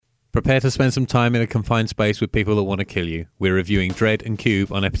Prepare to spend some time in a confined space with people that want to kill you. We're reviewing Dredd and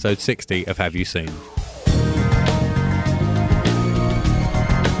Cube on episode 60 of Have You Seen?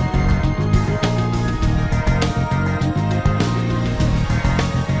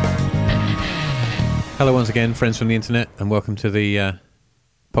 Hello once again, friends from the internet, and welcome to the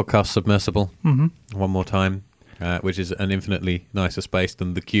podcast Submersible. Mm-hmm. One more time, which is an infinitely nicer space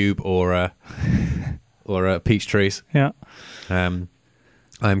than the Cube or Peach Trees. Yeah.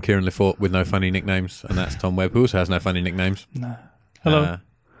 I'm Kieran Lefort with no funny nicknames, and that's Tom Webb, who also has no funny nicknames. No. Hello.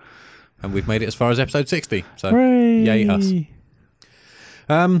 And we've made it as far as episode 60, so Hooray. yay us.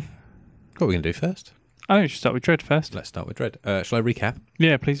 What are we going to do first? I think we should start with Dredd first. Let's start with Dredd. Shall I recap?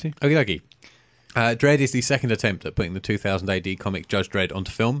 Yeah, please do. Okie dokie. Dredd is the second attempt at putting the 2000 AD comic Judge Dredd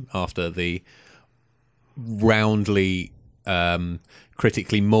onto film after the roundly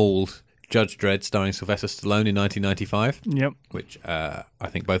critically mauled Judge Dredd starring Sylvester Stallone in 1995. Yep. Which I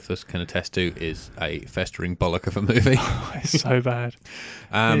think both of us can attest to is a festering bollock of a movie. It's so bad.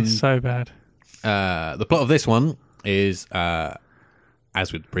 It's so bad. The plot of this one is,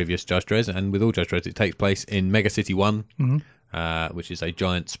 as with previous Judge Dredd and with all Judge Dredds, it takes place in Mega City 1, Mm-hmm. which is a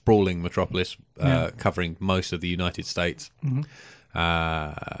giant sprawling metropolis covering most of the United States. Mm-hmm.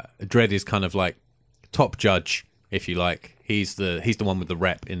 Dredd is kind of like top judge, if you like. He's the one with the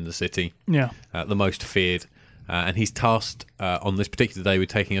rep in the city, the most feared, and he's tasked on this particular day with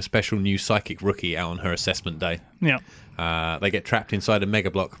taking a special new psychic rookie out on her assessment day. Yeah. They get trapped inside a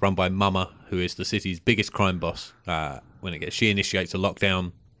mega block run by Mama, who is the city's biggest crime boss. She initiates a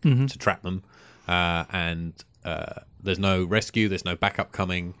lockdown to trap them, and there's no rescue, there's no backup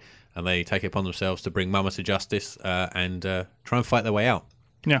coming, and they take it upon themselves to bring Mama to justice and try and fight their way out.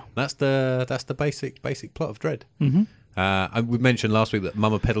 Yeah. That's the basic plot of Dredd. Mm-hmm. We mentioned last week that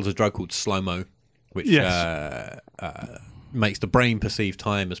Mama peddles a drug called slow-mo, which makes the brain perceive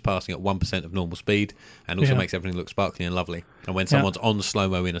time as passing at 1% of normal speed, and also makes everything look sparkly and lovely. And when someone's on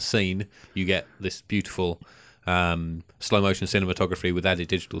slow-mo in a scene, you get this beautiful slow-motion cinematography with added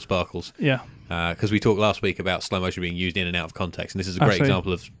digital sparkles. Yeah. Because we talked last week about slow-motion being used in and out of context, and this is a great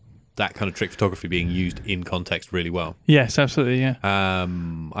example of that kind of trick photography being used in context really well. Yes, absolutely, yeah.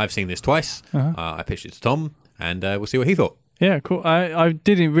 I've seen this twice. I pitched it to Tom, and we'll see what he thought. Yeah, cool. I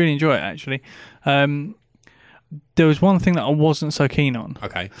did really enjoy it, actually. There was one thing that I wasn't so keen on.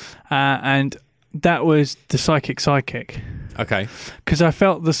 Okay. And that was the psychic. Okay. Because I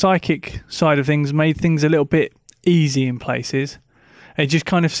felt the psychic side of things made things a little bit easy in places. It just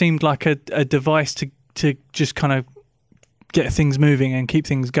kind of seemed like a device to just kind of get things moving and keep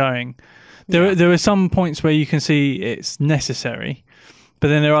things going. There are some points where you can see it's necessary, but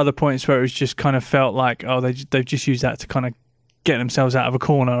then there are other points where it was just kind of felt like, oh, they've just used that to kind of get themselves out of a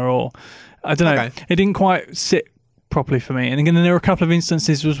corner, or I don't know. It didn't quite sit properly for me. And again, there were a couple of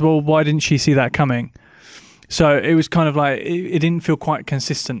instances as well, why didn't she see that coming? So it was kind of like, it didn't feel quite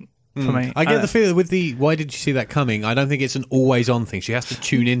consistent for me. I get the feeling with the why did you see that coming, I don't think it's an always on thing. She has to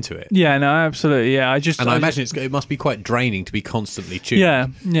tune into it. Yeah, no, absolutely. Yeah, I imagine it must be quite draining to be constantly tuned. I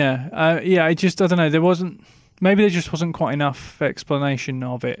don't know. Maybe there just wasn't quite enough explanation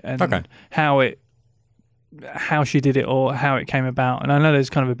of it and how she did it or how it came about. And I know there's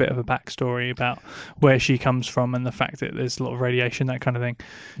kind of a bit of a backstory about where she comes from and the fact that there's a lot of radiation, that kind of thing.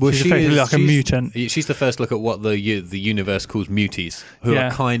 Well, she's effectively like a mutant. She's the first look at what the universe calls muties, who are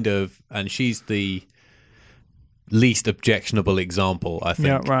kind of, and she's the least objectionable example, I think.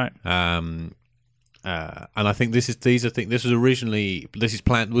 Yeah, right. And I think was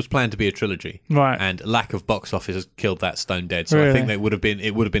planned to be a trilogy, right? And lack of box office has killed that stone dead. So I think it would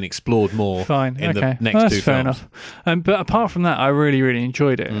have been explored more. Fine. In the next that's two fair films. Enough. But apart from that, I really, really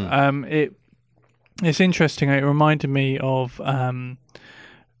enjoyed it. It's interesting. It reminded me of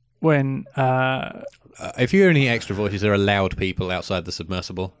when. If you hear any extra voices, there are loud people outside the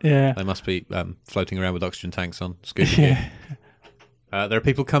submersible. Yeah, they must be floating around with oxygen tanks on. Scuba gear. There are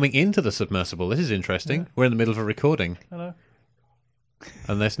people coming into the submersible. This is interesting. Yeah. We're in the middle of a recording. Hello.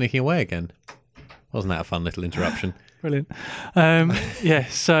 And they're sneaking away again. Wasn't that a fun little interruption? Brilliant.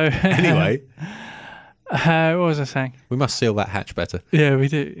 So... Anyway. What was I saying? We must seal that hatch better. Yeah, we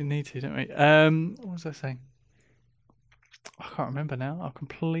do need to, don't we? What was I saying? I can't remember now. I've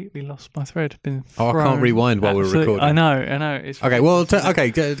completely lost my thread. I can't rewind while we're recording. I know. It's okay, well,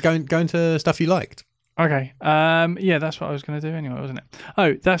 go into stuff you liked. Okay. That's what I was going to do anyway, wasn't it?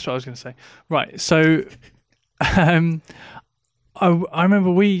 Oh, that's what I was going to say. Right. So, I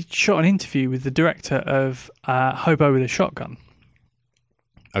remember we shot an interview with the director of Hobo with a Shotgun.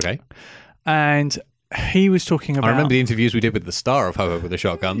 Okay. And he was talking about... I remember the interviews we did with the star of Hobo with a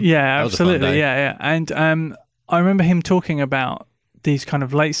Shotgun. Yeah, absolutely. Yeah. And I remember him talking about these kind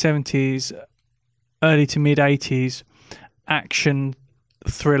of late 70s, early to mid 80s action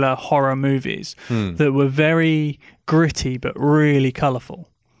thriller horror movies that were very gritty but really colourful.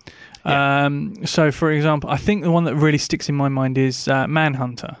 Yeah. So, for example, I think the one that really sticks in my mind is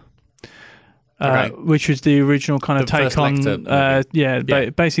Manhunter. Okay. Which was the original kind of The take first on,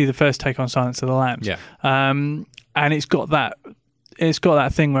 Lecter basically the first take on Silence of the Lambs. Yeah. And it's got that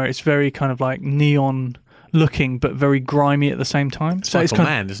thing where it's very kind of like neon looking, but very grimy at the same time. It's Michael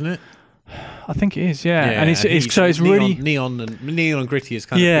Mann, isn't it? I think it is, yeah. And it's neon, really neon and gritty is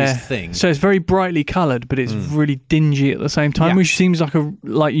kind of his thing. So it's very brightly coloured, but it's really dingy at the same time, which seems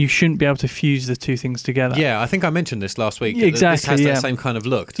like you shouldn't be able to fuse the two things together. Yeah, I think I mentioned this last week. Exactly, this has that same kind of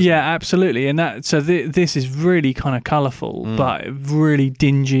look. Yeah, absolutely. And this is really kind of colourful, but really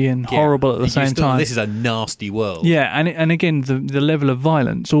dingy and horrible at the same time. This is a nasty world. Yeah, and again, the level of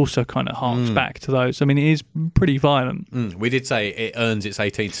violence also kind of harks back to those. I mean, it is pretty violent. We did say it earns its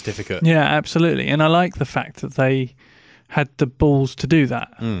 18th certificate. Yeah, absolutely. And I like the fact that they had the balls to do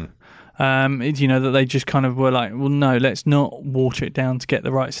that. That they just kind of were like, well, no, let's not water it down to get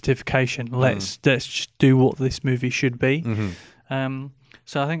the right certification. Let's just do what this movie should be.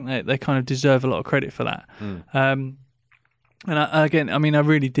 So I think they kind of deserve a lot of credit for that. And I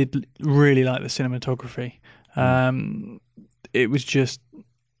really did really like the cinematography. It was just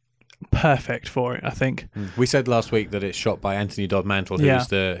perfect for it, I think. We said last week that it's shot by Anthony Dodd Mantle, who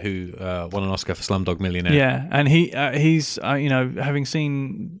won an Oscar for Slumdog Millionaire. Yeah, and he's having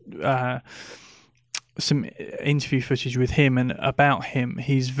seen some interview footage with him and about him,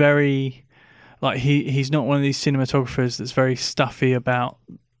 he's very he's not one of these cinematographers that's very stuffy about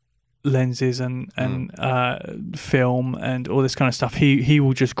lenses and film and all this kind of stuff. He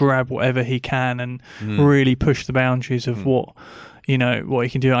will just grab whatever he can and really push the boundaries of what he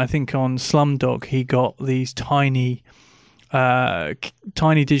can do. I think on Slumdog he got these tiny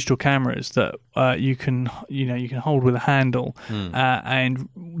digital cameras that you can hold with a handle, and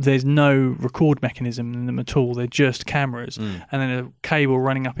there's no record mechanism in them at all. They're just cameras, and then a cable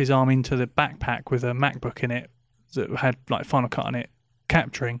running up his arm into the backpack with a MacBook in it that had like Final Cut on it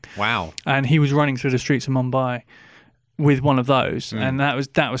capturing. Wow. And he was running through the streets of Mumbai with one of those, and that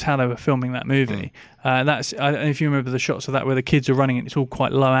was how they were filming that movie. I don't know if you remember the shots of that where the kids are running and it's all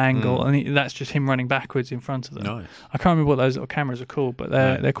quite low angle, and that's just him running backwards in front of them. Nice. I can't remember what those little cameras are called, but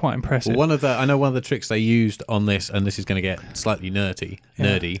they're quite impressive. Well, I know one of the tricks they used on this, and this is going to get slightly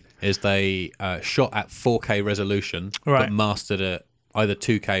nerdy, is they shot at 4K resolution, but mastered at either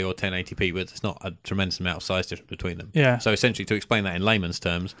 2K or 1080p, but it's not a tremendous amount of size difference between them. Yeah. So essentially, to explain that in layman's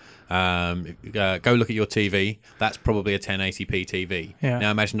terms, go look at your TV. That's probably a 1080p TV. Yeah.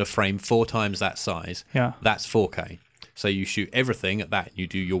 Now imagine a frame 4 times that size. Yeah. That's 4K. So you shoot everything at that. You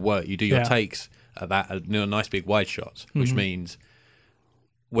do your work. You do your takes at that. Nice big wide shots, which means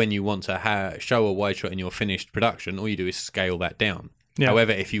when you want to show a wide shot in your finished production, all you do is scale that down. Yeah.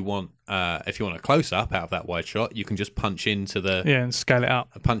 However, if you want a close up out of that wide shot, you can just punch into the and scale it up.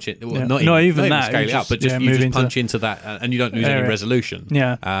 Punch it. Well, yeah. not even that. Scale it up, but you just punch into that, and you don't lose any resolution.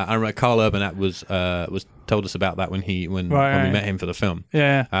 Yeah. I remember Carl Urbanat was told us about that when we met him for the film.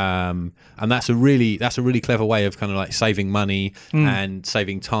 Yeah. And that's a really clever way of kind of like saving money and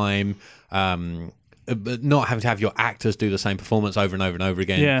saving time. But not having to have your actors do the same performance over and over and over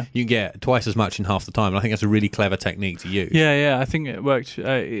again. Yeah. You can get twice as much in half the time. And I think that's a really clever technique to use. Yeah, I think it worked.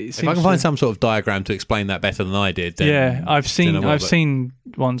 If I can find some sort of diagram to explain that better than I did, then I've seen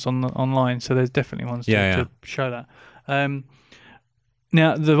ones online, so there's definitely ones to show that.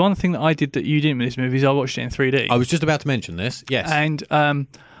 Now, the one thing that I did that you didn't with this movie is I watched it in 3D. I was just about to mention this. Yes, and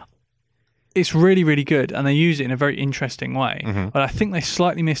it's really, really good, and they use it in a very interesting way. But I think they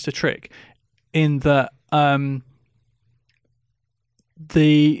slightly missed a trick in that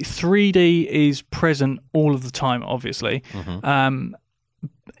the 3D is present all of the time, obviously.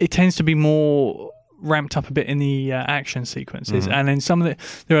 It tends to be more ramped up a bit in the action sequences, and in some of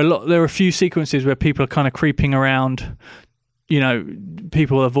there are a few sequences where people are kind of creeping around,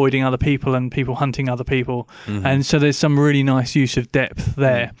 people avoiding other people and people hunting other people, and so there's some really nice use of depth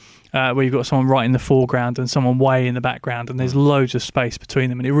there. Where you've got someone right in the foreground and someone way in the background, and there's loads of space between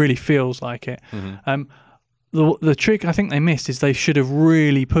them, and it really feels like it. The trick I think they missed is they should have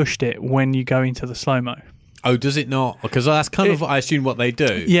really pushed it when you go into the slow-mo. Oh, does it not? Because that's kind of, I assume, what they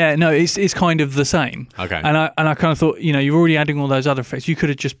do. Yeah, no, it's kind of the same. Okay. And I kind of thought, you're already adding all those other effects. You could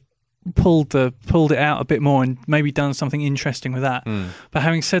have just pulled it out a bit more and maybe done something interesting with that. But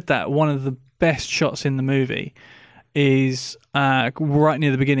having said that, one of the best shots in the movie is right near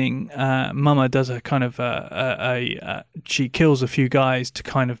the beginning. Mama does a kind of she kills a few guys to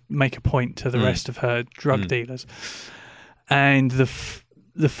kind of make a point to the rest of her drug dealers, and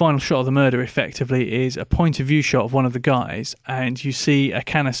the final shot of the murder effectively is a point of view shot of one of the guys, and you see a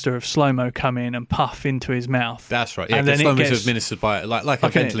canister of slow-mo come in and puff into his mouth. That's right. Yeah, and then slow-mo it gets administered by like a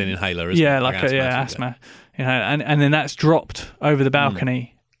Ventolin inhaler, isn't yeah, it? like asthma. You know, and then that's dropped over the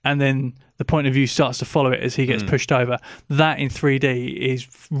balcony, and then the point of view starts to follow it as he gets pushed over. That in 3D is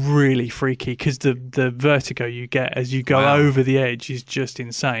really freaky because the vertigo you get as you go over the edge is just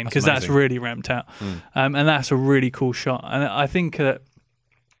insane, because that's really ramped out. And that's a really cool shot. And I think that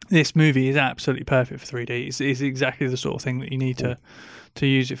this movie is absolutely perfect for 3D. It's exactly the sort of thing that you need to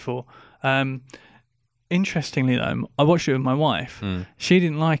use it for. Interestingly, though, I watched it with my wife. She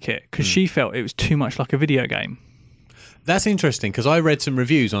didn't like it because she felt it was too much like a video game. That's interesting, because I read some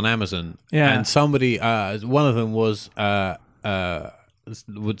reviews on Amazon, and somebody, one of them was said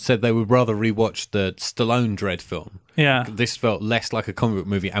they would rather rewatch the Stallone Dredd film. Yeah, this felt less like a comic book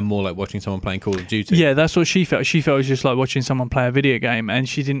movie and more like watching someone playing Call of Duty. Yeah, that's what she felt. She felt it was just like watching someone play a video game, and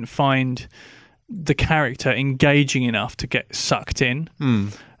she didn't find the character engaging enough to get sucked in.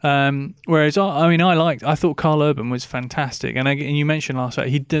 Whereas I thought Carl Urban was fantastic, and you mentioned last week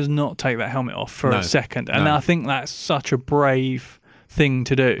he does not take that helmet off for a second, and I think that's such a brave thing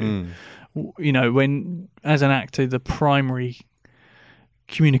to do. You know, when as an actor the primary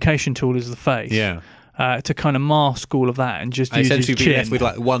communication tool is the face. To kind of mask all of that and just use his chin. Be left with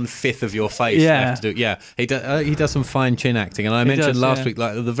like 1/5 of your face left to do. Yeah, he does some fine chin acting, and I mentioned last week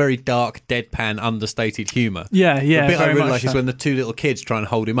like the very dark, deadpan, understated humour. The bit I really like is when the two little kids try and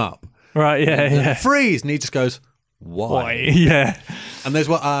hold him up. Right. Freeze, and he just goes, "Why?" Yeah. And there's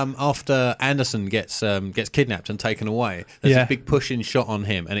what after Anderson gets kidnapped and taken away. There's this big push-in shot on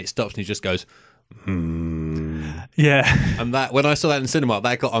him, and it stops, and he just goes. Yeah, and that when I saw that in cinema,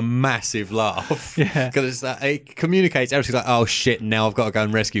 that got a massive laugh. Because it communicates everything. Like, oh shit, now I've got to go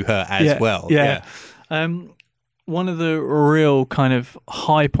and rescue her as well. One of the real kind of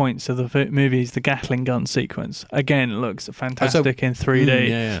high points of the movie is the Gatling gun sequence. Again, looks fantastic in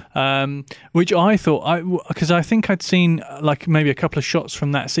 3D. Which I thought, because I think I'd seen like maybe a couple of shots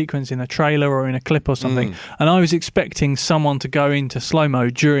from that sequence in a trailer or in a clip or something, and I was expecting someone to go into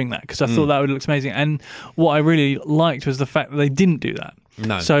slow-mo during that, because I thought that would look amazing. And what I really liked was the fact that they didn't do that.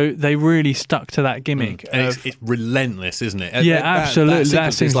 No. So they really stuck to that gimmick. And it's relentless, isn't it? Absolutely.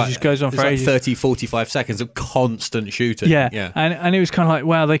 That sequence just goes on for ages. 30, 45 seconds of constant shooting. Yeah. And it was kind of like,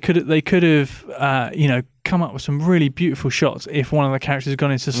 wow, they could have come up with some really beautiful shots if one of the characters had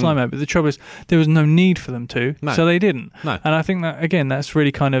gone into slow-mo. But the trouble is, there was no need for them to, so they didn't. No. And I think that, again, that's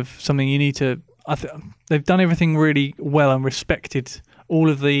really kind of something you need to... they've done everything really well and respected all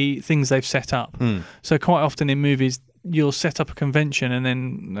of the things they've set up. So quite often in movies, you'll set up a convention, and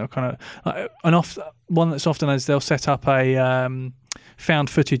then they'll kind of one that's often is they'll set up a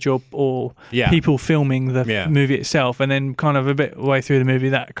found footage or people filming the movie itself, and then kind of a bit way through the movie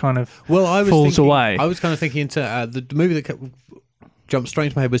that kind of falls away. I was kind of thinking into the movie that jumped straight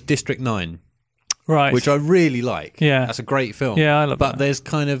into my head was District 9. Right. Which I really like. Yeah. That's a great film. Yeah, I love that. But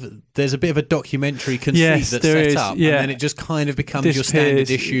there's a bit of a documentary conceit that's set up, and then it just kind of becomes your standard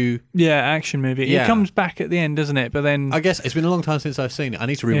issue. Yeah, action movie. Yeah. It comes back at the end, doesn't it? But then... I guess it's been a long time since I've seen it. I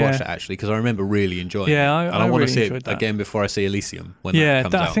need to rewatch it, actually, because I remember really enjoying it. Yeah, I want really to see it again before I see Elysium when that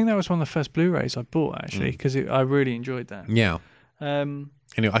comes out. I think that was one of the first Blu-rays I bought, actually, because I really enjoyed that. Yeah.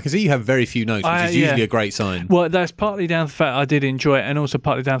 Anyway, I can see you have very few notes, which is usually a great sign. Well, that's partly down to the fact I did enjoy it, and also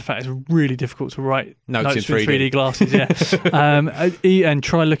partly down to the fact it's really difficult to write notes in with 3D glasses. And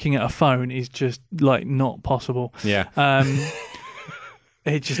try looking at a phone is just like not possible. Yeah.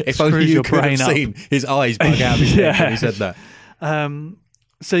 It just if screws only you your could brain have up. seen his eyes bug out of his head when he said that.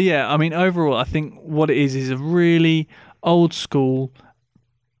 So yeah, I mean, overall, I think what it is a really old school,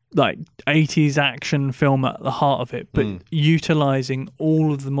 like 80s action film at the heart of it, but utilizing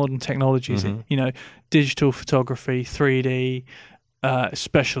all of the modern technologies, digital photography, 3D,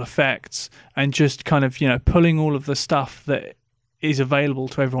 special effects, and just kind of, pulling all of the stuff that is available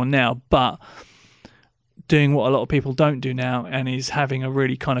to everyone now, but doing what a lot of people don't do now, and is having a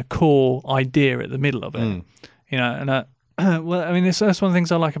really kind of core idea at the middle of it. Well, I mean, that's one of the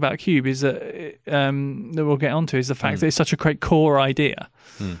things I like about Cube is that that we'll get onto is the fact that it's such a great core idea,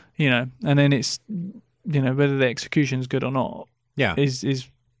 and then it's whether the execution is good or not, is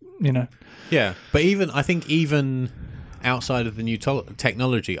yeah. But even outside of the new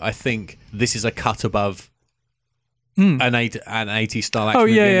technology, I think this is a cut above an 80s style action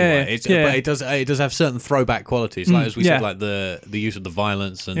movie anyway. But it does have certain throwback qualities, like as we said, like the use of the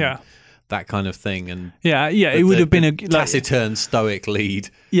violence and that kind of thing. And Yeah, it would have been a taciturn, stoic lead.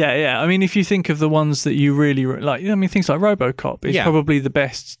 Yeah. I mean, if you think of the ones that you really like, I mean, things like RoboCop is probably the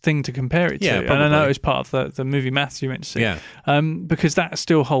best thing to compare it to. Probably. And I know it was part of the movie Maths you went to see. Yeah. Because that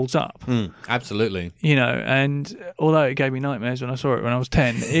still holds up. Absolutely. And although it gave me nightmares when I saw it when I was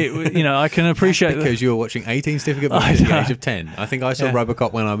 10, I can appreciate because you were watching 18 Difficult Movies at the age of 10. I think I saw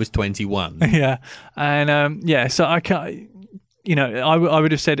RoboCop when I was 21. Yeah. And so I can't. I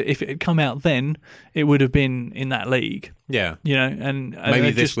would have said if it had come out then, it would have been in that league. Yeah. And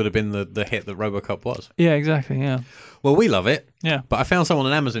maybe this would have been the hit that RoboCop was. Yeah, exactly. Yeah. Well, we love it. Yeah. But I found someone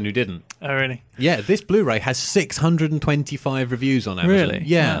on Amazon who didn't. Oh, really? Yeah, this Blu-ray has 625 reviews on Amazon. Really?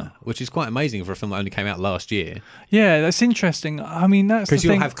 Yeah, which is quite amazing for a film that only came out last year. Yeah, that's interesting. I mean, that's because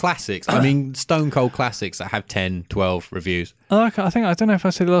you'll have classics. I mean, stone cold classics that have 10, 12 reviews. I don't know if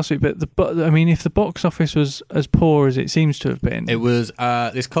I said it last week, but if the box office was as poor as it seems to have been, it was.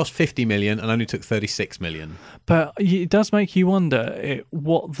 This cost 50 million and only took 36 million. But it does make you wonder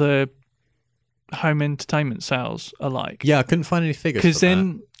what the home entertainment sales are like. Yeah, I couldn't find any figures.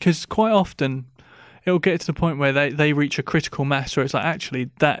 Because quite often it'll get to the point where they reach a critical mass where it's like, actually,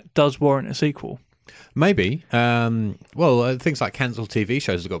 that does warrant a sequel. Maybe. Things like cancelled TV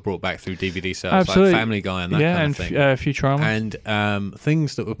shows have got brought back through DVD sales, Absolutely. like Family Guy and that kind of thing. Futurama. And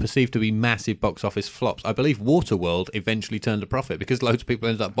things that were perceived to be massive box office flops. I believe Waterworld eventually turned a profit because loads of people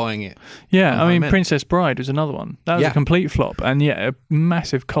ended up buying it. Yeah, I mean, Princess Bride was another one. That was a complete flop, and a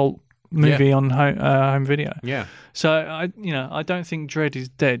massive cult movie on home video. Yeah. So I don't think Dredd is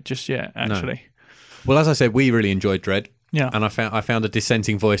dead just yet. Actually. No. Well, as I said, we really enjoyed Dredd. Yeah. And I found a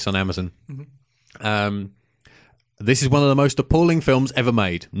dissenting voice on Amazon. This is one of the most appalling films ever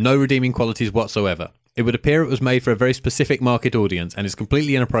made. No redeeming qualities whatsoever. It would appear it was made for a very specific market audience and is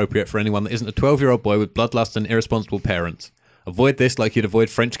completely inappropriate for anyone that isn't a 12-year-old boy with bloodlust and irresponsible parents. Avoid this like you'd avoid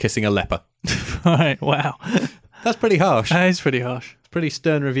French kissing a leper. Right, wow. That's pretty harsh. That is pretty harsh. It's a pretty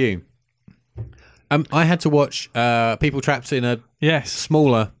stern review. I had to watch people trapped in a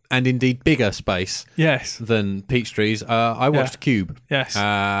smaller and indeed bigger space than Peachtree's. I watched Cube. Yes.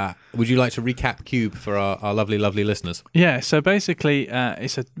 Would you like to recap Cube for our lovely, lovely listeners? Yeah, so basically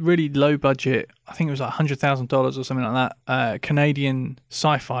it's a really low budget, I think it was like $100,000 or something like that, Canadian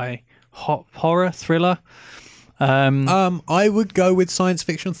sci-fi horror thriller. I would go with science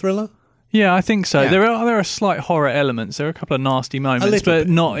fiction thriller. Yeah, I think so. Yeah. There are slight horror elements. There are a couple of nasty moments, but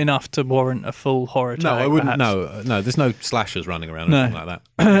not enough to warrant a full horror tag. No, I wouldn't. Perhaps. No, there's no slashers running around or anything like that.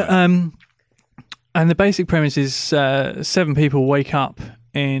 Anyway. And the basic premise is 7 people wake up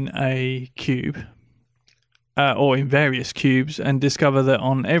in a cube, or in various cubes, and discover that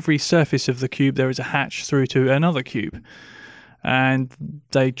on every surface of the cube there is a hatch through to another cube. And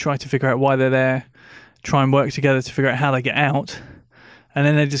they try to figure out why they're there, try and work together to figure out how they get out. And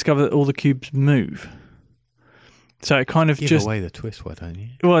then they discover that all the cubes move. So it kind of Give away the twist, why don't you?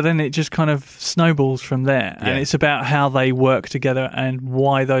 Well, then it just kind of snowballs from there. Yeah. And it's about how they work together and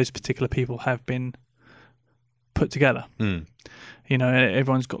why those particular people have been put together.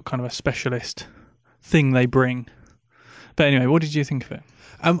 Everyone's got kind of a specialist thing they bring. But anyway, what did you think of it?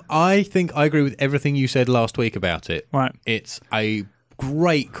 I think I agree with everything you said last week about it. Right. It's a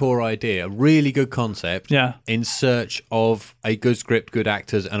great core idea, a really good concept. Yeah. In search of a good script, good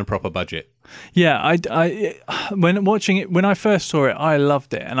actors, and a proper budget. Yeah, I when I first saw it, I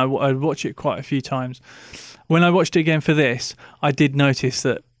loved it, and I'd watch it quite a few times. When I watched it again for this, I did notice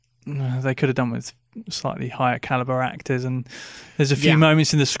that they could have done with slightly higher caliber actors, and there's a few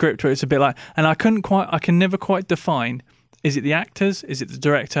moments in the script where it's a bit like, and I can never quite define: is it the actors, is it the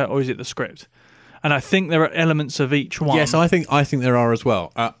director, or is it the script? And I think there are elements of each one. Yes, I think there are as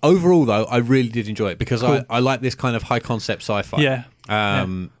well. Overall, though, I really did enjoy it because Cool. I like this kind of high concept sci-fi. Yeah.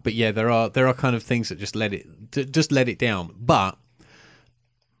 But yeah, there are kind of things that just let it down. But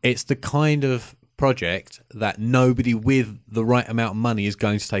it's the kind of project that nobody with the right amount of money is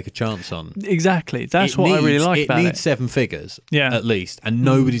going to take a chance on. Exactly. That's what I really like about it. It needs 7 figures, at least, and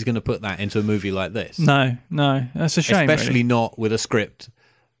nobody's going to put that into a movie like this. No, that's a shame. Especially really. not with a script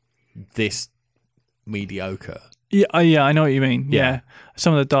this mediocre. Yeah, I know what you mean. Yeah.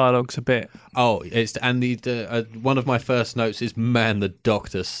 Some of the dialogue's a bit. Oh, the one of my first notes is, man, the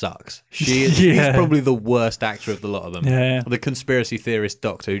Doctor sucks. She's probably the worst actor of the lot of them. Yeah. The conspiracy theorist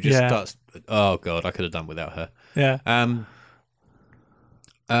Doctor who just starts. Oh God, I could have done without her. Yeah. I'm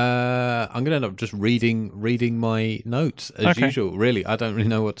going to end up just reading my notes as usual. Really, I don't really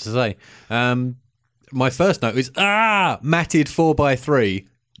know what to say. My first note is matted 4x3.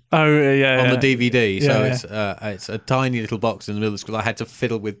 Oh yeah, on the DVD. Yeah, so it's a tiny little box in the middle of the screen. I had to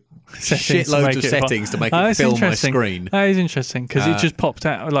fiddle with Settings shitloads of settings to make it fill my screen. That is interesting because it just popped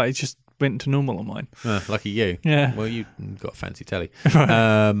out, like it just went to normal on mine. Lucky you. Yeah. Well, you got a fancy telly.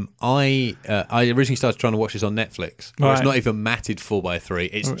 Right. I originally started trying to watch this on Netflix. Where It's Right. not even matted 4:3.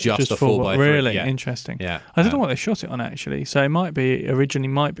 It's just a 4:3. Really Yeah. interesting. Yeah. I don't know what they shot it on actually. So it might be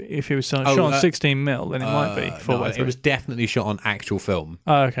if it was shot on 16mm, then it might be 4:3. No, it was definitely shot on actual film.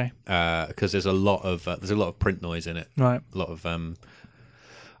 Oh, okay. Because there's a lot of print noise in it. Right. A lot of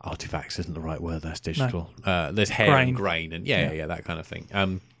artifacts isn't the right word. That's digital. There's hair and grain and yeah, that kind of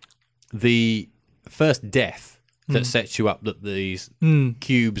thing. The first death that sets you up that these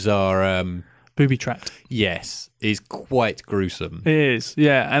cubes are booby trapped. Yes, is quite gruesome. It is,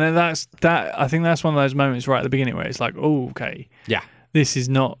 yeah, and then I think that's one of those moments right at the beginning where it's like, oh, okay, Yeah, this is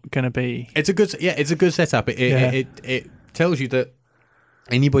not going to be. it's a good setup. It tells you that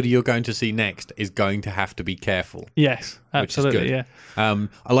anybody you're going to see next is going to have to be careful. Yes, absolutely, which is yeah. good.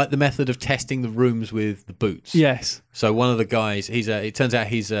 I like the method of testing the rooms with the boots. Yes. So one of the guys, it turns out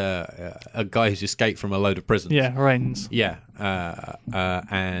he's a guy who's escaped from a load of prisons. Yeah, Renz. Yeah,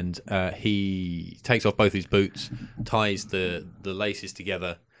 and he takes off both his boots, ties the laces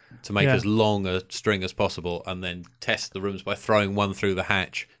together to make as long a string as possible, and then tests the rooms by throwing one through the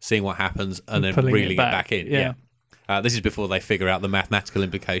hatch, seeing what happens, and then reeling it back in. Yeah. This is before they figure out the mathematical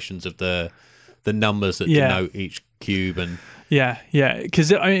implications of the numbers that denote each cube and. Yeah,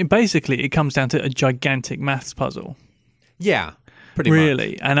 because basically it comes down to a gigantic maths puzzle. Yeah, pretty much.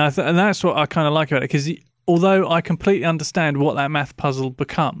 Really, and and that's what I kind of like about it, because although I completely understand what that math puzzle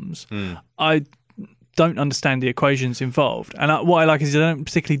becomes, I don't understand the equations involved. And what I like is they don't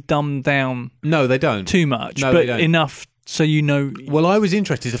particularly dumb down. No, they don't Too much, No, but they don't. enough so you know. Well, I was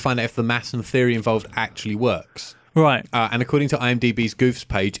interested to find out if the maths and theory involved actually works. Right. And according to IMDb's Goofs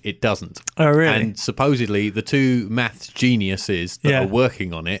page, it doesn't. Oh, really? And supposedly the two maths geniuses that are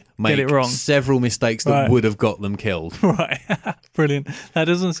working on it make it wrong. several mistakes that would have got them killed. Right. Brilliant. That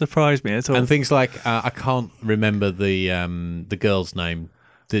doesn't surprise me at all. And things like, I can't remember the girl's name,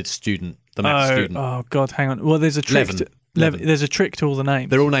 the student, the maths student. Oh, God, hang on. Well, there's a trick. Levin. There's a trick to all the names.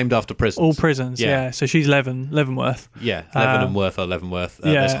 They're all named after prisons. All prisons, yeah. So she's Leavenworth. Yeah, Leavenworth or Leavenworth.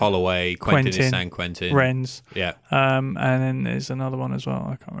 There's Holloway, Quentin is San Quentin. Renz. Yeah. And then there's another one as well.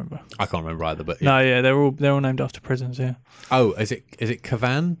 I can't remember. I can't remember either, but No, yeah, they're all named after prisons. Yeah. Oh, is it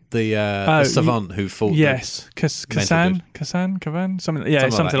Kavan, the savant who fought? Yes, Kavan, something. Yeah,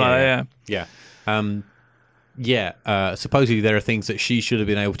 something like that. Yeah. Supposedly there are things that she should have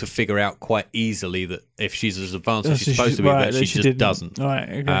been able to figure out quite easily. That if she's as advanced as she's supposed to be, that she just doesn't.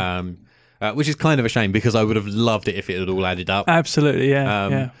 Right. Okay. Which is kind of a shame because I would have loved it if it had all added up. Absolutely.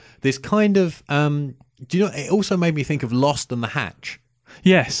 Yeah. This kind of. Do you know? It also made me think of Lost and the Hatch.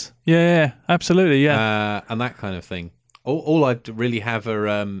 Yes. Yeah. Absolutely. Yeah. And that kind of thing. All I really have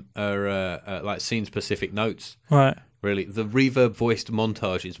are like scene specific notes. Right. Really, the reverb voiced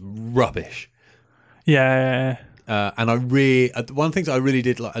montage is rubbish. Yeah. And I really, one of the things I really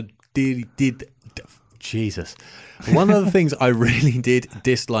did like, Jesus. One of the things I really did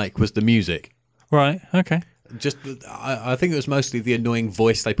dislike was the music. Right. Okay. Just, I think it was mostly the annoying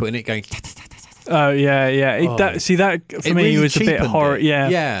voice they put in it going. Oh yeah. That for me really was a bit horror. it.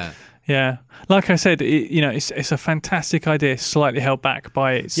 Yeah. Yeah. Like I said, it's a fantastic idea, slightly held back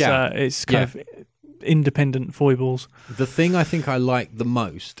by its kind of independent foibles. The thing I think I like the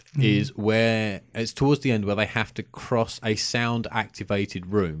most is where it's towards the end where they have to cross a sound activated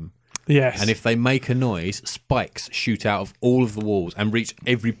room. Yes. And if they make a noise, spikes shoot out of all of the walls and reach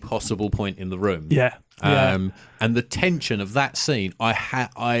every possible point in the room. Yeah. And the tension of that scene,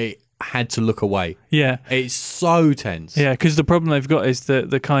 I had to look away. Yeah. It's so tense. Yeah, because the problem they've got is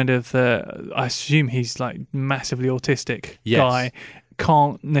the kind of I assume he's like massively autistic guy,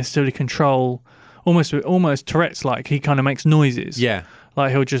 can't necessarily control, almost Tourette's like. He kind of makes noises. Yeah.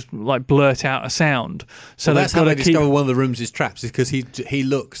 Like he'll just like blurt out a sound. So that's how they discover one of the rooms is traps, is because he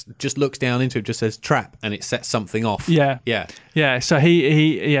looks down into it, just says trap, and it sets something off. Yeah. So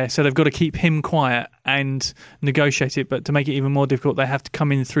so they've got to keep him quiet and negotiate it, but to make it even more difficult, they have to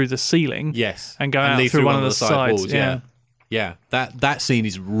come in through the ceiling. Yes. And go out through one of the side walls. Yeah. That scene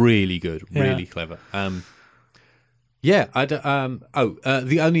is really good, really clever. The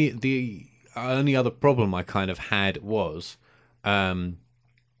only other problem I kind of had was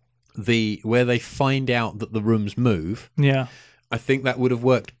where they find out that the rooms move. Yeah. I think that would have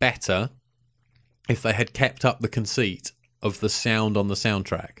worked better if they had kept up the conceit of the sound on the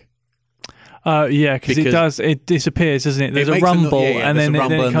soundtrack. Because it disappears, doesn't it? There's a rumble, and then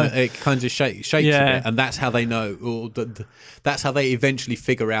it kind of shakes a bit, and that's how they know, or that's how they eventually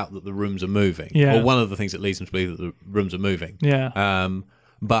figure out that the rooms are moving. Yeah. Or one of the things that leads them to believe that the rooms are moving. Yeah.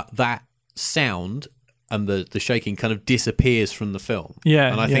 But that sound the shaking kind of disappears from the film.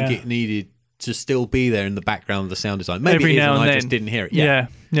 Yeah, and I think yeah. it needed to still be there in the background of the sound design. Maybe Every it is, now and and I then. just didn't hear it. Yeah,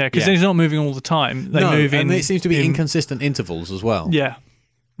 because Yeah. it's not moving all the time. They move in, and it seems to be in inconsistent intervals as well. Yeah,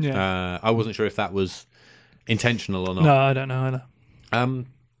 yeah. I wasn't sure if that was intentional or not. No, I don't know either.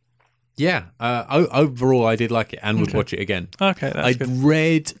 Overall, I did like it and would watch it again. Okay, that's I'd good.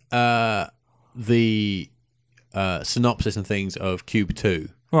 read the synopsis and things of Cube 2,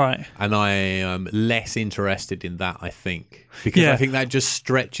 Right. and I am less interested in that, I think. Because Yeah. I think that just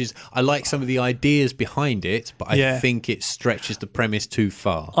stretches... I like some of the ideas behind it, but I think it stretches the premise too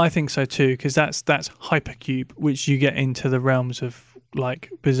far. I think so too, because that's Hypercube, which you get into the realms of like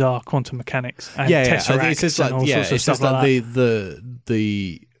bizarre quantum mechanics and tesseracts It's just and all sorts of it's stuff just like that.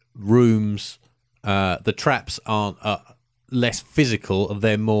 the rooms, the traps aren't less physical;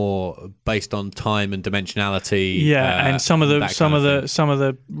 they're more based on time and dimensionality. Yeah, and some of that kind of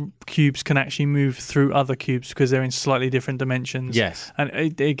the cubes can actually move through other cubes because they're in slightly different dimensions. Yes, and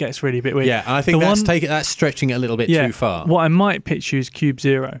it gets really a bit weird. yeah, and I think that's stretching it a little bit too far. What I might pitch you is Cube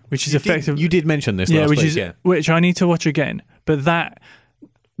Zero, which is effective. You did mention this last week, which I need to watch again, but that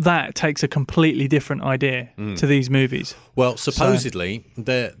takes a completely different idea to these movies. Well, supposedly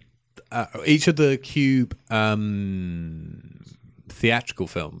each of the Cube theatrical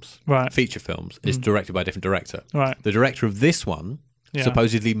films, feature films, is directed by a different director. Right. The director of this one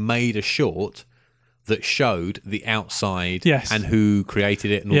supposedly made a short that showed the outside and who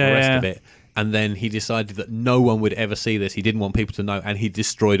created it and all the rest of it. And then he decided that no one would ever see this. He didn't want people to know, and he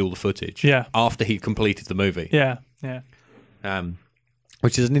destroyed all the footage after he'd completed the movie. Yeah.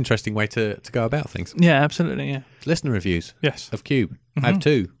 Which is an interesting way to go about things. Yeah, absolutely, yeah. Listener reviews of Cube. I have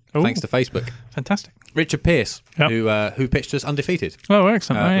 2, thanks to Facebook. Fantastic. Richard Pearce, who pitched us Undefeated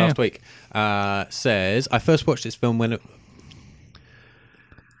excellent. last week, says, I first watched this film when it...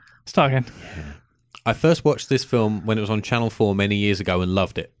 Start again. I first watched this film when it was on Channel 4 many years ago and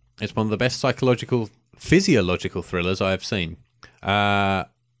loved it. It's one of the best physiological thrillers I have seen. The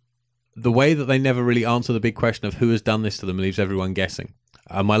way that they never really answer the big question of who has done this to them leaves everyone guessing.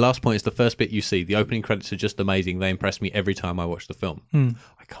 My last point is the first bit you see. The opening credits are just amazing. They impress me every time I watch the film.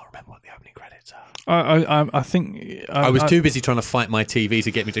 I can't remember what the opening credits are. I think... I was too busy trying to fight my TV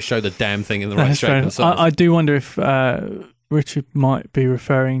to get me to show the damn thing in the right shape and size. I do wonder if Richard might be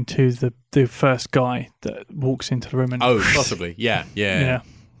referring to the first guy that walks into the room and... Oh, possibly. Yeah.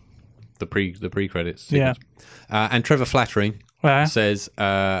 The pre-credits. Yeah. And Trevor Flattery says,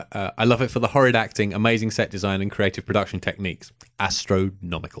 I love it for the horrid acting, amazing set design and creative production techniques.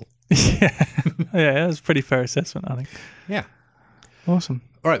 Astronomical. Yeah, that's a pretty fair assessment, I think. Yeah. Awesome.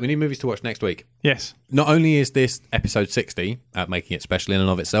 All right, we need movies to watch next week. Yes. Not only is this episode 60, making it special in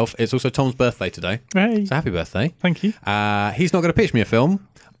and of itself, it's also Tom's birthday today. Hey. So happy birthday. Thank you. He's not going to pitch me a film.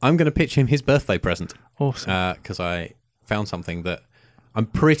 I'm going to pitch him his birthday present. Awesome. Because I found something that I'm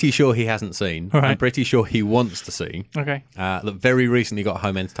pretty sure he hasn't seen. Right. I'm pretty sure he wants to see. Okay. That very recently got a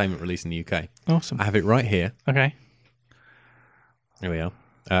home entertainment release in the UK. Awesome. I have it right here. Okay. There we are.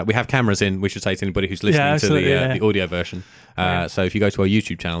 We have cameras in, we should say to anybody who's listening to the audio version. So if you go to our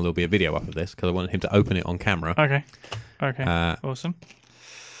YouTube channel, there'll be a video up of this because I wanted him to open it on camera. Okay. Awesome.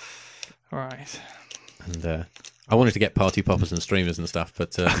 All right. And I wanted to get party poppers and streamers and stuff,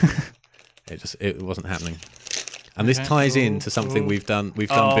 but it wasn't happening. And this ties into something we've done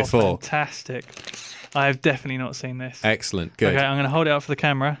before. Fantastic. I have definitely not seen this. Excellent. Good. Okay, I'm going to hold it up for the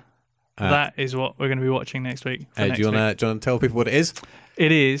camera. That is what we're going to be watching next week. Do you want to tell people what it is?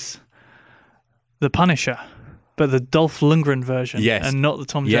 It is The Punisher, but the Dolph Lundgren version, and not the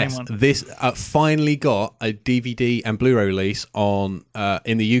Tom Jane one. This finally got a DVD and Blu-ray release on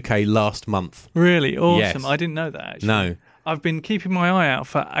in the UK last month. Really awesome! Yes. I didn't know that. Actually. No. I've been keeping my eye out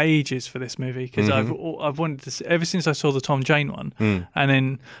for ages for this movie because I've wanted to see, ever since I saw the Tom Jane one and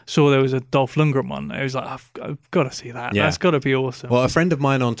then saw there was a Dolph Lundgren one. It was like I've got to see that. Yeah. That's got to be awesome. Well, a friend of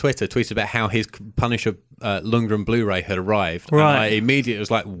mine on Twitter tweeted about how his Punisher Lundgren Blu-ray had arrived. Right. And I immediately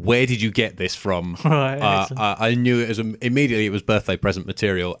was like, "Where did you get this from?" Right. I knew it was immediately. It was birthday present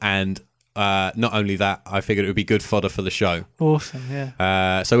material, and not only that, I figured it would be good fodder for the show. Awesome.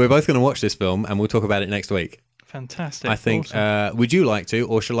 Yeah. So we're both going to watch this film, and we'll talk about it next week. Fantastic. I think. Awesome. Would you like to,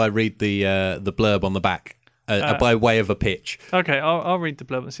 or shall I read the blurb on the back by way of a pitch? Okay, I'll read the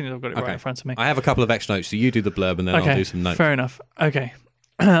blurb as soon as I've got it right in front of me. I have a couple of extra notes, so you do the blurb, and then I'll do some notes. Fair enough. Okay.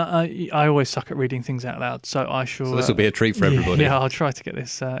 I always suck at reading things out loud, so I shall. So this will be a treat for everybody. Yeah, I'll try to get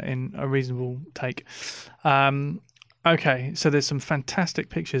this in a reasonable take. Okay, so there's some fantastic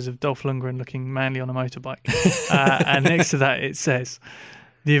pictures of Dolph Lundgren looking manly on a motorbike, and next to that it says.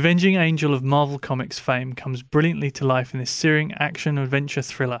 The avenging angel of Marvel Comics fame comes brilliantly to life in this searing action-adventure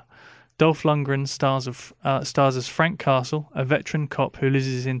thriller. Dolph Lundgren stars as Frank Castle, a veteran cop who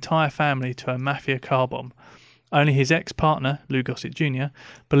loses his entire family to a mafia car bomb. Only his ex-partner, Lou Gossett Jr.,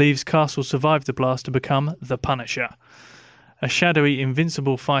 believes Castle survived the blast to become the Punisher, a shadowy,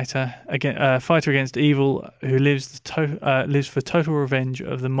 invincible fighter against evil who lives for total revenge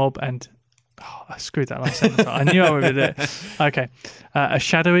of the mob and... Oh, I screwed that last sentence. I knew I would do it. Okay. A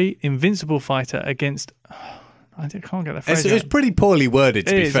shadowy, invincible fighter against... I can't get the phrase It's pretty poorly worded,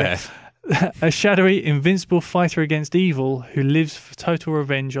 to be fair. A shadowy, invincible fighter against evil who lives for total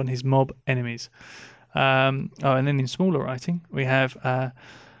revenge on his mob enemies. And then in smaller writing, we have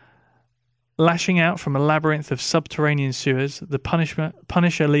lashing out from a labyrinth of subterranean sewers, the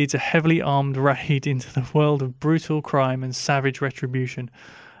Punisher leads a heavily armed raid into the world of brutal crime and savage retribution.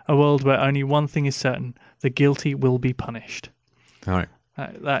 A world where only one thing is certain: the guilty will be punished. All right.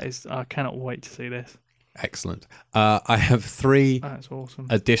 That is, I cannot wait to see this. Excellent. I have 3 That's awesome.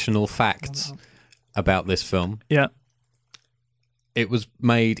 additional facts about this film. Yeah. It was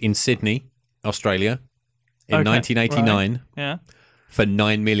made in Sydney, Australia, in 1989 right. Yeah. for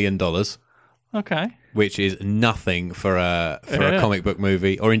 $9 million, Okay. which is nothing for a comic book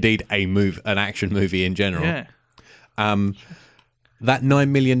movie, or indeed an action movie in general. Yeah. That $9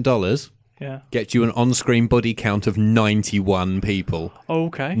 million Yeah. gets you an on-screen body count of 91 people,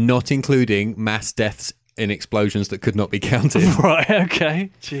 Okay. not including mass deaths in explosions that could not be counted. Right. Okay.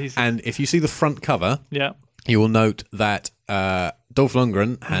 Jesus. And if you see the front cover, Yeah. you will note that Dolph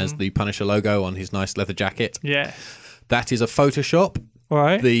Lundgren has the Punisher logo on his nice leather jacket. Yeah. That is a Photoshop. All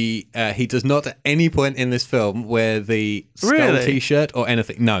right. He does not at any point in this film wear the skull Really? T-shirt or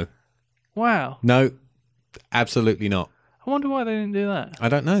anything. No, Wow. absolutely not. I wonder why they didn't do that. I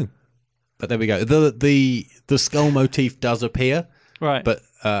don't know, but there we go. The skull motif does appear, Right. but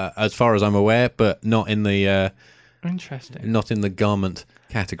as far as I'm aware, but not in the Interesting. garment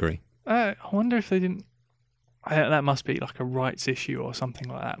category. I wonder if they didn't. That must be like a rights issue or something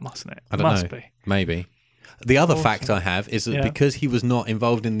like that, mustn't it? I don't must know. be. Maybe. The other Awesome. fact I have is that Yeah. because he was not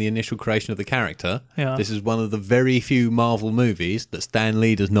involved in the initial creation of the character, Yeah. this is one of the very few Marvel movies that Stan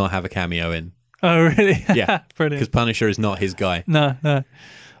Lee does not have a cameo in. Oh, really? Yeah, because Brilliant. Punisher is not his guy. No.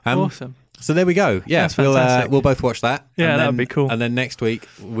 Awesome. So there we go. Yeah, That's fantastic. we'll both watch that. Yeah, and that'd then- be cool. And then next week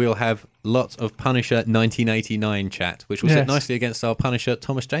we'll have lots of Punisher 1989 chat, which will sit Yes. nicely against our Punisher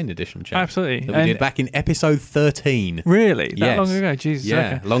Thomas Jane edition chat. Absolutely. That we And- did back in episode 13. Really? That Yes. long ago? Jesus.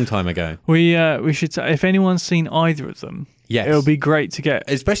 Yeah, Okay. long time ago. We should. If anyone's seen either of them, Yes. it'll be great to get.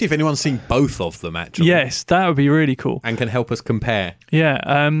 Especially if anyone's seen both of them, actually. Yes, that would be really cool. And can help us compare.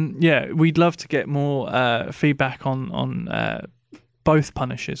 Yeah. We'd love to get more feedback on both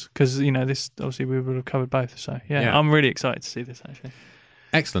Punishers because this obviously we would have covered both. So Yeah. I'm really excited to see this actually.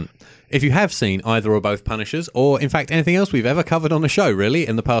 Excellent. If you have seen either or both Punishers, or in fact anything else we've ever covered on the show, really,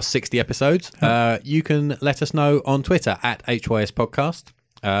 in the past 60 episodes, you can let us know on Twitter at HYS Podcast.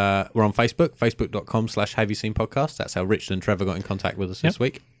 We're on Facebook, facebook.com/Have You Seen Podcast. That's how Richard and Trevor got in contact with us this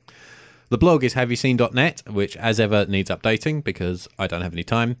week. The blog is haveyouseen.net, which, as ever, needs updating because I don't have any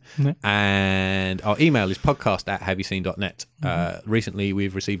time. No. And our email is podcast@haveyouseen.net. Recently,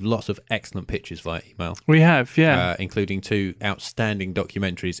 we've received lots of excellent pitches via email. We have, yeah. Including 2 outstanding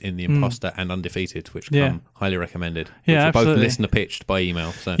documentaries in The Imposter and Undefeated, which Yeah. come highly recommended. Yeah, which were both absolutely. listener pitched by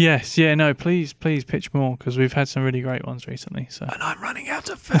email. So. Yes, yeah, no, please pitch more because we've had some really great ones recently. So And I'm running out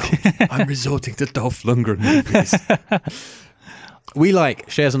of film. I'm resorting to Dolph Lundgren movies. We like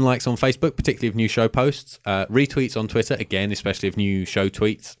shares and likes on Facebook, particularly of new show posts. Retweets on Twitter, again, especially of new show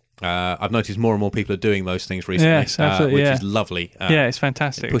tweets. I've noticed more and more people are doing those things recently, Yes, absolutely, which yeah. is lovely. yeah, it's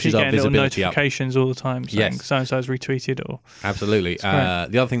fantastic. it pushes you our get little visibility up. notifications all the time saying Yes. so and so's retweeted or Absolutely. great.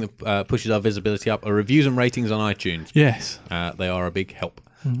 The other thing that pushes our visibility up are reviews and ratings on iTunes. yes. They are a big help.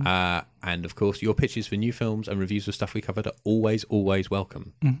 And of course, your pitches for new films and reviews of stuff we covered are always, always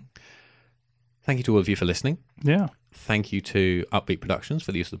welcome. Thank you to all of you for listening. Yeah. Thank you to Upbeat Productions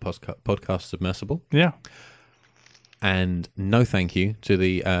for the use of the podcast Submersible. Yeah. And no thank you to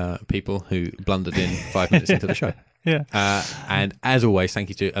the people who blundered in 5 minutes into the show. Yeah. And as always, thank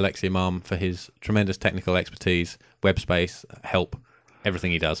you to Alexei Marm for his tremendous technical expertise, web space, help,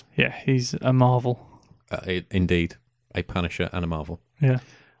 everything he does. Yeah, he's a marvel. Indeed, a Punisher and a marvel. Yeah.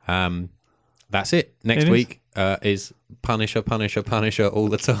 That's it. Next It is. week is Punisher all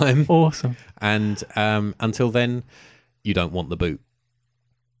the time. Awesome. And until then, you don't want the boot.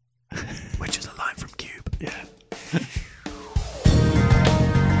 Which is a line from Cube. Yeah.